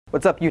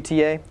What's up,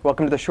 UTA?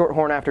 Welcome to the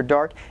Shorthorn After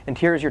Dark, and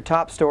here's your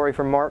top story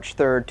for March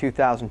 3rd,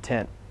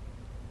 2010.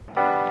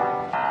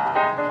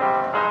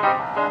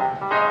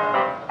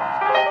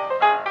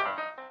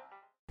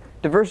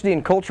 Diversity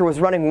and culture was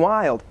running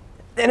wild,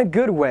 in a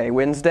good way,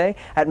 Wednesday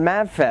at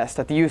MavFest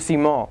at the UC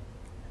Mall.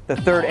 The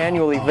third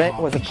annual event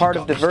was a part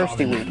of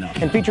Diversity Week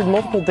and featured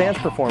multiple dance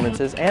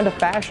performances and a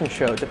fashion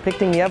show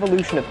depicting the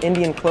evolution of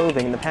Indian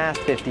clothing in the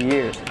past 50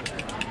 years.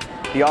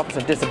 The Office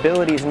of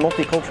Disabilities and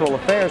Multicultural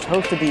Affairs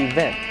hosted the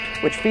event,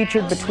 which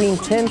featured between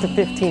 10 to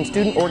 15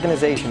 student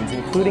organizations,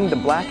 including the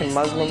Black and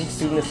Muslim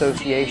Student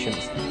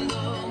Associations.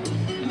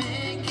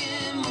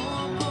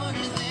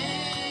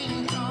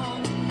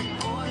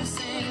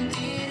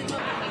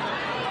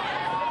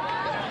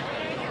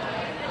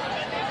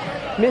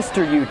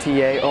 Mr.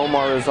 UTA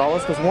Omar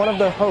Rosales was one of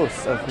the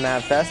hosts of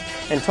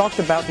MavFest and talked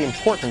about the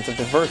importance of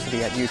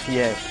diversity at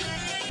UTA.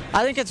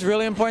 I think it's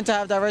really important to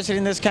have diversity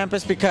in this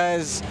campus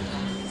because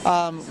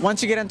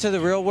once you get into the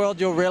real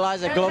world, you'll realize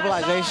that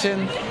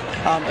globalization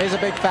is a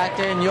big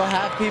factor, and you'll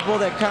have people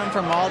that come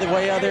from all the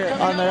way on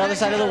the other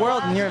side of the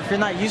world, and if you're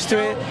not used to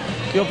it,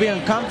 you'll be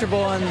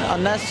uncomfortable, and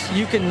unless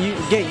you can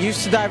get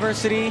used to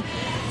diversity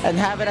and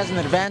have it as an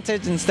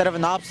advantage instead of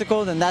an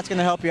obstacle, then that's going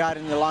to help you out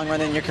in the long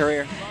run in your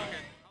career.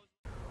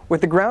 With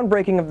the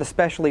groundbreaking of the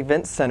Special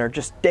Events Center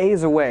just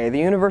days away, the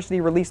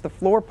university released the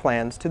floor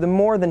plans to the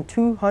more than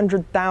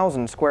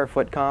 200,000 square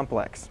foot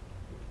complex.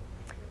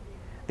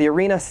 The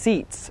arena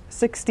seats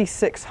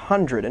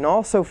 6,600 and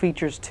also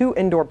features 2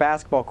 indoor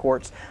basketball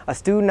courts, a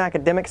student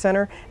academic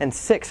center, and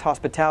 6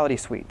 hospitality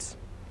suites.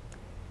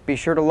 Be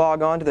sure to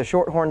log on to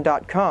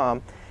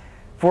theshorthorn.com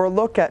for a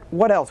look at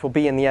what else will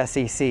be in the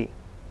SEC.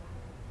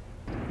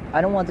 I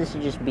don't want this to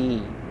just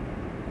be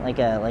like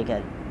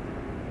a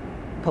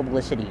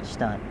publicity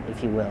stunt,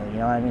 if you will. You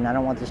know what I mean? I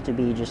don't want this to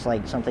be just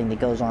like something that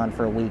goes on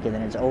for a week and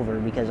then it's over,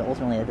 because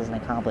ultimately that doesn't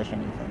accomplish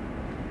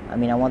anything. I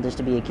mean, I want this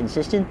to be a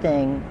consistent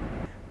thing.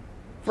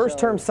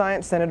 First-term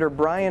Science Senator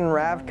Brian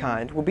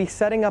Ravkind will be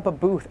setting up a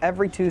booth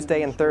every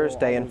Tuesday and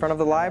Thursday in front of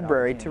the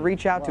library to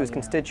reach out to his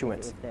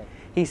constituents.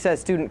 He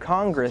says Student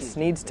Congress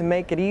needs to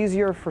make it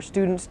easier for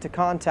students to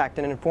contact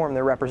and inform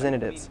their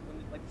representatives.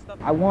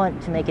 I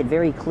want to make it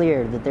very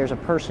clear that there's a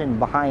person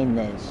behind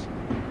this,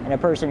 and a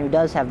person who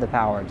does have the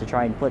power to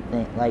try and put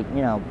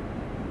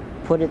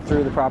it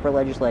through the proper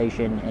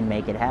legislation and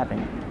make it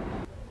happen.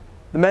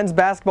 The men's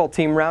basketball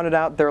team rounded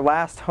out their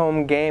last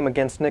home game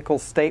against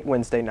Nicholls State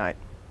Wednesday night.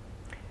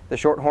 The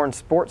Shorthorn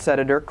sports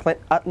editor, Clint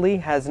Utley,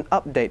 has an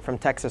update from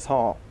Texas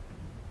Hall.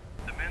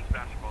 The men's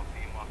basketball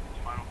team lost its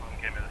final home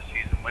game of the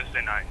season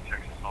Wednesday night in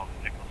Texas Hall to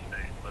Nicholls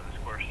State by the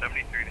score of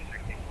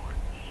 73-64.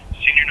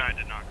 Senior night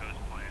did not go as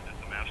planned as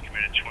the Mavs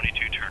committed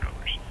 22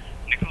 turnovers.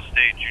 Nicholls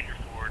State junior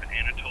forward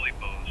Anatoly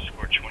Bose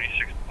scored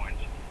 26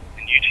 points,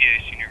 and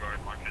UTA senior guard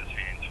Marcus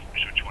Haynes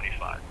finished with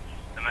 25.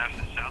 The Mavs'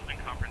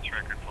 Southland Conference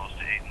record falls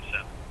to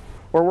 8-7.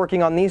 We're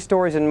working on these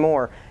stories and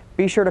more.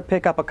 Be sure to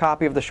pick up a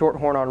copy of the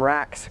Shorthorn on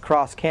racks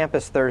across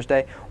campus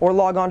Thursday, or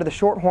log on to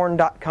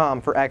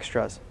theshorthorn.com for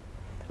extras.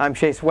 I'm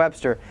Chase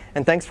Webster,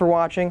 and thanks for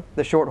watching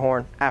the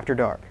Shorthorn After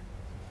Dark.